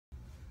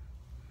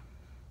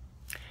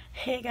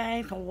Hey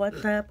guys,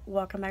 what's up?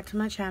 Welcome back to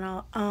my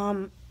channel. I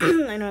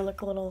know I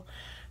look a little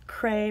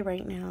cray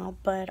right now,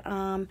 but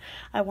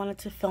I wanted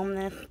to film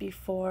this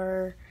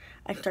before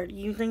I start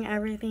using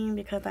everything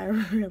because I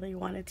really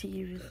wanted to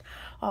use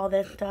all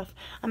this stuff.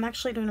 I'm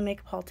actually doing a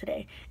makeup haul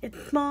today.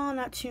 It's small,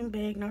 not too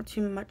big, not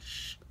too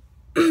much,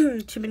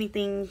 too many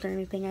things or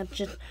anything. It's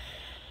just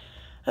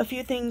a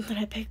few things that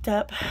I picked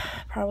up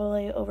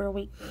probably over a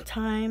week's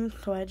time,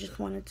 so I just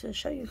wanted to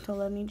show you. So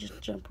let me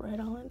just jump right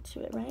on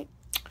into it, right?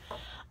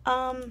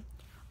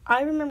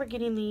 I remember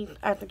getting these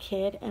as a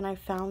kid, and I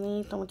found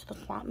these. I went to the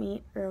swap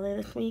meet earlier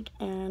this week,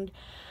 and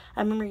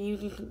I remember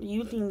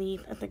using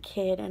these as a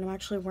kid, and I'm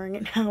actually wearing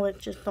it now.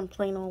 It's just some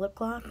plain old lip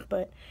gloss,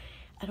 but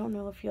I don't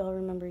know if y'all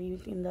remember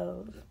using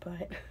those,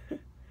 but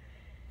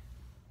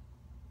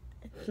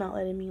it's not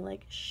letting me,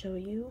 like, show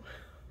you,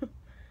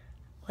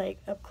 like,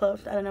 up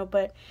close. I don't know,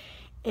 but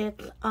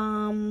it's,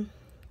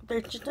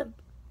 there's just a,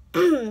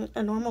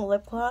 a normal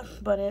lip gloss,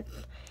 but it's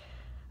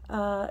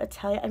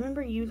Italian. I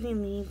remember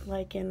using these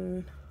like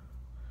in,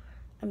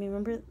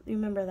 you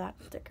remember that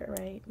sticker,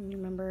 right? You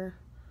remember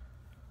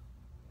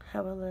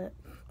how it looked.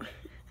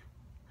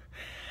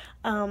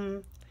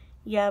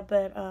 Yeah,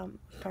 but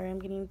sorry, I'm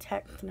getting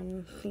texts and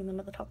I'm seeing them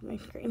at the top of my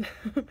screen.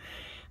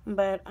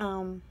 But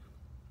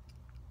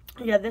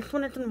yeah, this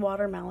one is in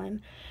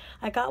watermelon.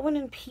 I got one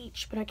in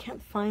peach, but I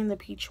can't find the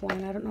peach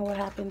one. I don't know what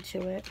happened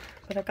to it,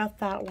 but I got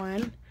that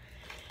one.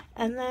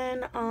 And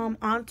then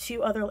on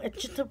to other,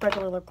 it's just a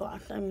regular lip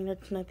gloss. I mean,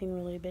 it's nothing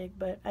really big,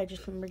 but I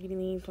just remember getting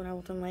these when I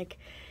was in like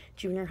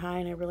junior high,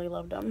 and I really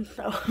loved them.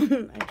 So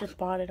I just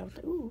bought it. I was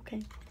like, ooh,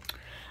 okay.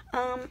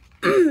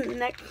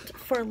 Next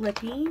for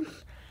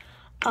lippies,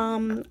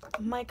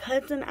 my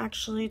cousin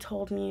actually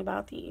told me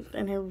about these,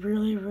 and I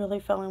really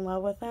fell in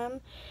love with them.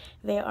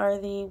 They are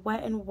the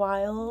Wet n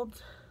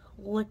Wild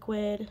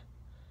Liquid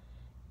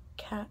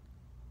Cat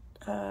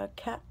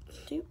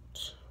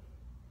Suit.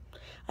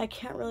 I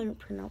can't really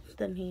pronounce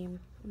the name.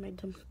 I'm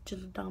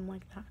just dumb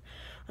like that.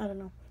 I don't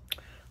know.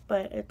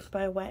 But it's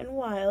by Wet n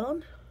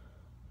Wild.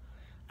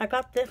 I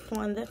got this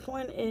one. This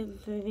one is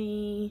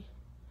the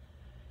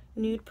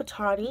Nude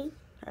Patati.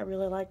 I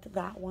really liked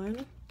that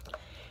one.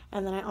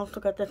 And then I also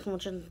got this one,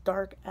 which is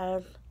dark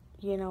as,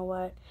 you know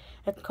what.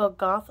 It's called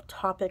Goth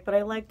Topic. But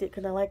I liked it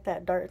because I like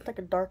that dark. It's like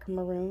a dark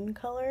maroon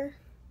color.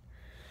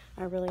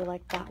 I really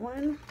like that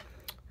one.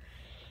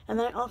 And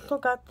then I also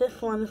got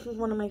this one. This is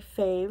one of my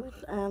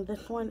faves. And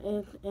this one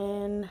is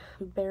in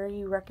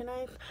Berry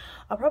Recognize.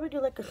 I'll probably do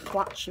like a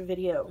swatch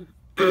video.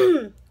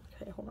 Okay,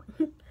 hold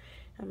on.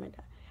 I might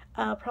die.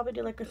 I'll probably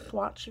do like a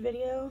swatch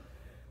video.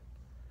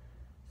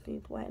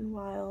 These Wet n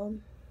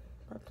Wild.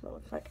 That's what it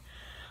looks like.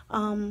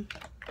 I'll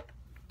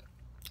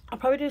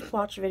probably do a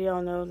swatch video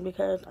on those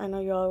because I know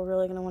y'all are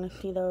really going to want to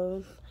see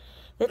those.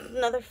 This is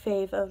another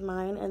fave of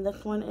mine, and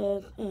this one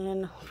is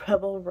in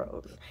Rebel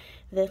Rose.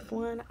 This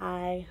one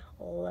I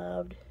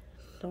loved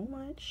so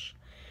much.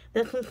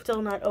 This one's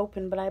still not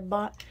open, but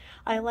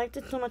I liked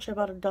it so much I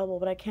bought a double,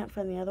 but I can't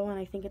find the other one.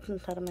 I think it's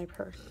inside of my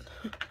purse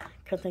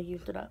because I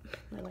used it up.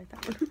 I like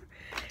that one.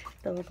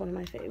 That was one of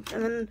my faves.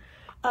 And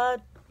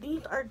then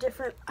these are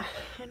different.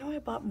 I know I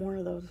bought more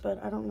of those,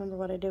 but I don't remember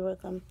what I did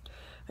with them.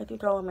 I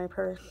think they're all in my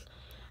purse.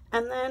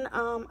 And then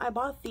I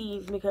bought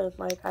these because,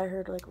 like, I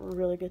heard, like,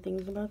 really good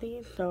things about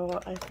these. So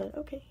I said,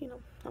 okay, you know,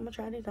 I'm going to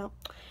try these out.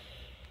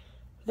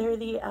 They're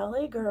the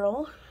LA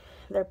Girl.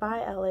 They're by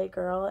LA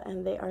Girl,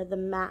 and they are the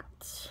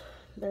matte.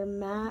 They're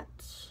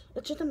matte.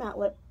 It's just a matte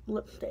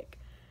lipstick.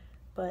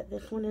 But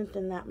this one is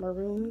in that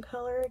maroon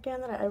color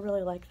again. I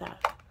really like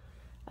that.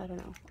 I don't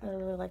know. I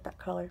really like that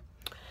color.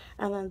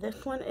 And then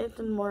this one is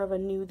in more of a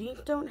nude.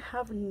 These don't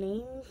have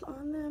names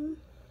on them.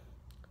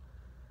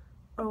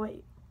 Oh,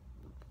 wait.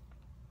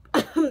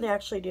 They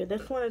actually do.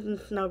 This one is in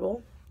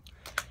Snuggle.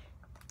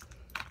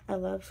 I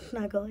love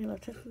Snuggle. I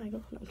love to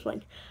snuggle. No, I'm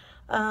playing.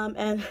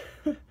 And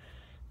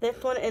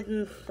this one is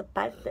in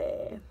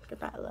Spicy.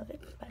 Because I love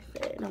it.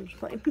 Spicy. No, I'm just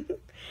playing.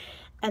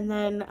 And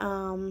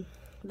then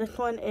this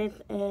one is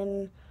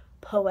in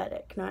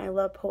Poetic. Now, I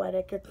love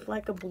Poetic. It's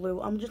like a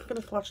blue. I'm just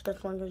going to swatch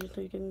this one just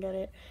so you can get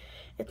it.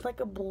 It's like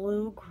a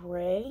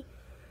blue-gray.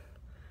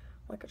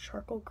 Like a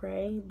charcoal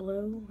gray,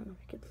 blue. I don't know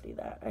if you can see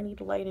that. I need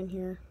light in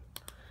here.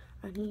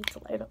 I need to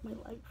light up my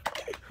life.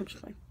 I'm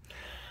just like,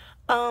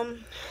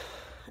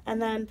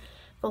 and then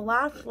the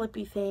last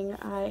lippy thing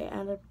I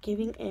ended up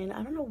giving in.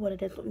 I don't know what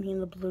it is with me and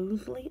the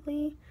blues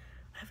lately.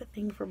 I have a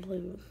thing for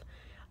blues.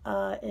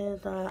 I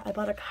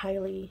bought a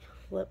Kylie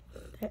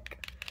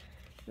lipstick.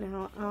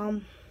 Now,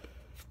 I'm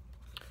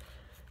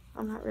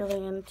not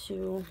really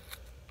into,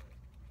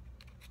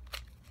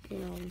 you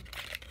know,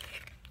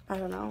 I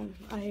don't know.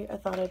 I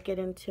thought I'd get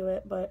into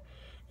it, but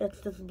it's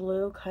this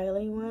blue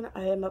Kylie one.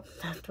 I am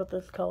obsessed with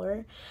this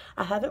color.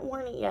 I haven't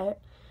worn it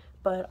yet,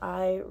 but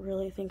I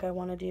really think I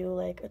want to do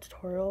like a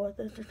tutorial with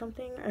this or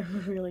something. I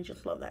really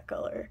just love that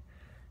color.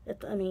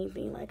 It's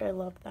amazing. Like, I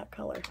love that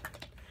color.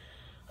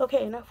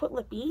 Okay, enough with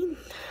lippies.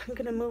 I'm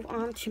going to move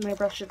on to my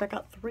brushes. I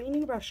got 3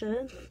 new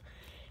brushes.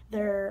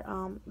 They're,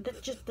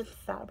 this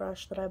fat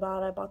brush that I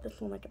bought. I bought this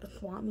one like at the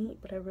swap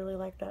meet, but I really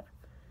like that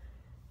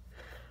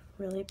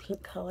really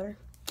pink color.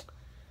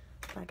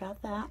 I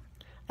got that.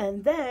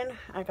 And then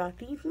I got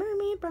these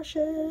mermaid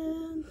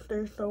brushes.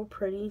 They're so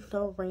pretty,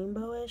 so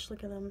rainbowish.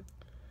 Look at them.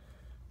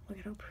 Look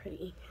at how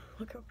pretty.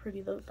 Look how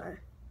pretty those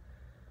are.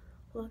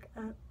 Look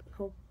at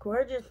how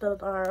gorgeous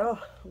those are. Oh,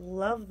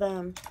 love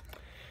them.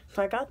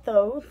 So I got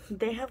those.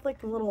 They have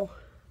like a little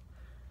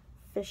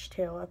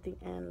fishtail at the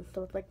end,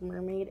 so it's like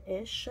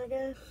mermaid-ish, I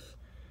guess.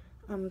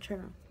 I'm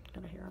trying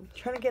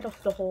to get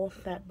off the whole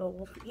fat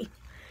bowl.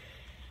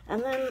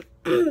 And then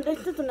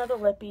this is another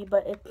lippy,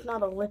 but it's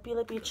not a lippy,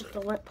 it's just a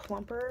lip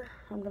plumper.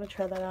 I'm gonna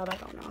try that out. I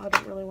don't know. I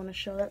don't really want to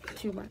show that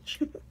too much.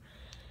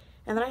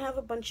 And then I have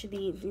a bunch of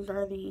these. These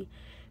are the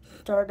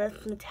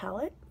Stardust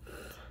Metallic.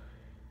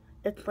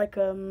 It's like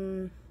I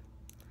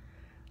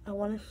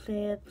want to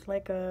say it's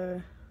like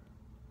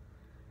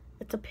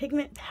it's a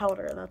pigment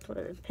powder. That's what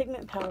it is.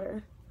 Pigment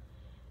powder.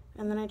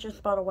 And then I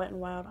just bought a Wet n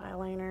Wild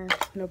eyeliner.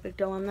 No big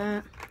deal on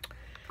that.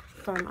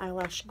 Some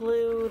eyelash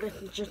glue. This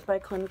is just by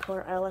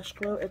Clinicolor eyelash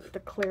glue. It's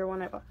the clear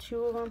one. I bought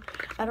 2 of them.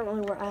 I don't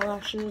really wear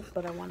eyelashes,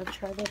 but I wanted to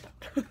try this.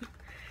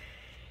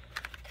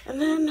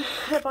 And then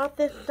I bought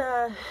this.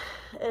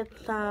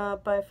 It's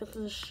by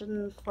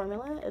Physicians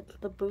Formula. It's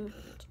the Boosting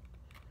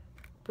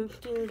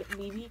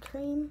BB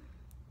Cream.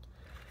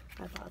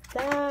 I bought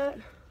that.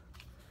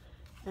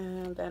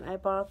 And then I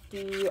bought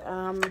the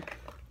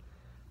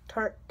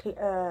Tarte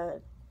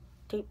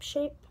Tape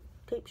Shape.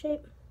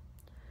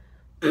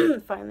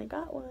 Finally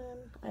got one.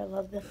 I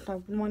love this.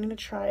 I've been wanting to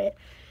try it,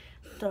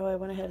 so I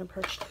went ahead and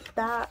purchased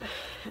that.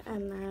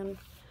 And then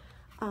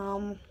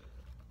I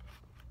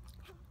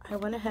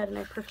went ahead and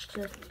I purchased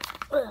if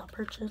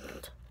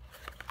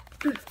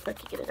I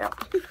can get it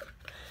out.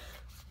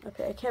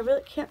 Okay, I can't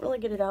really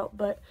get it out,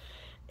 but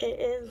it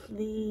is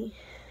the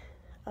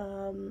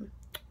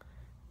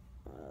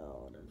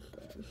what is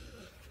this?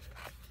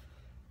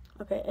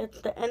 Okay, it's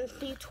the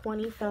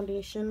NC20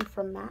 foundation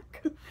from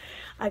MAC.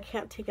 I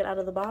can't take it out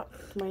of the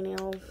box. My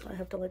nails, I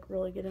have to like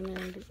really get in there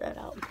and get that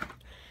out.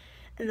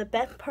 And the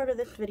best part of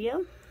this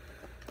video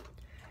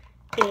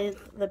is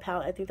the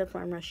palette. I think that's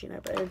why I'm rushing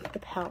it, but it's the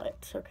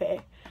palette.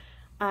 Okay,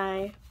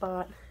 I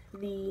bought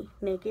the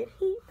Naked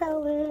Heat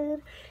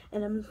palette,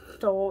 and I'm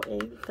so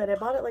excited. I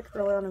bought it like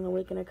earlier on in the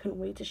week, and I couldn't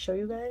wait to show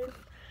you guys.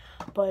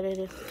 But it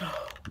is so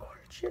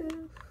gorgeous,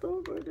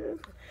 so gorgeous.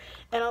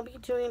 And I'll be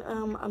doing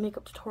a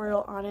makeup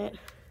tutorial on it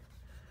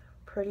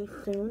pretty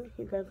soon.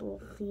 You guys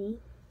will see.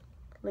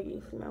 Like,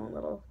 you see my own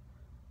little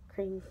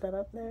crazy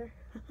setup there.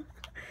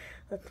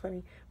 That's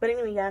funny. But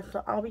anyway, guys,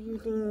 so I'll be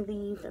using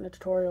these in a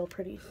tutorial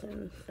pretty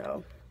soon.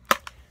 So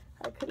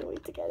I couldn't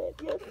wait to get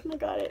it. Yes, I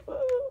got it. Woo.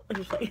 I'm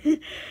just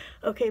like,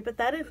 okay, but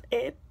that is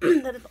it.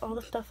 That is all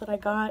the stuff that I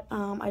got.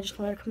 I just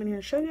wanted to come in here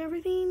and show you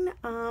everything.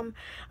 I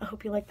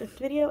hope you like this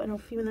video, and I'll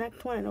see you in the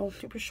next one. I know it's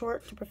super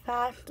short, super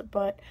fast,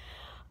 but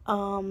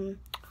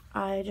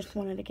I just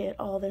wanted to get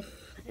all this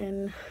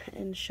in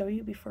and show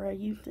you before I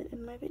used it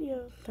in my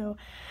videos. So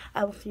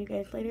I will see you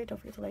guys later. Don't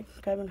forget to like,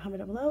 subscribe, and comment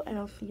down below, and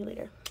I'll see you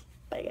later.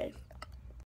 Bye, guys.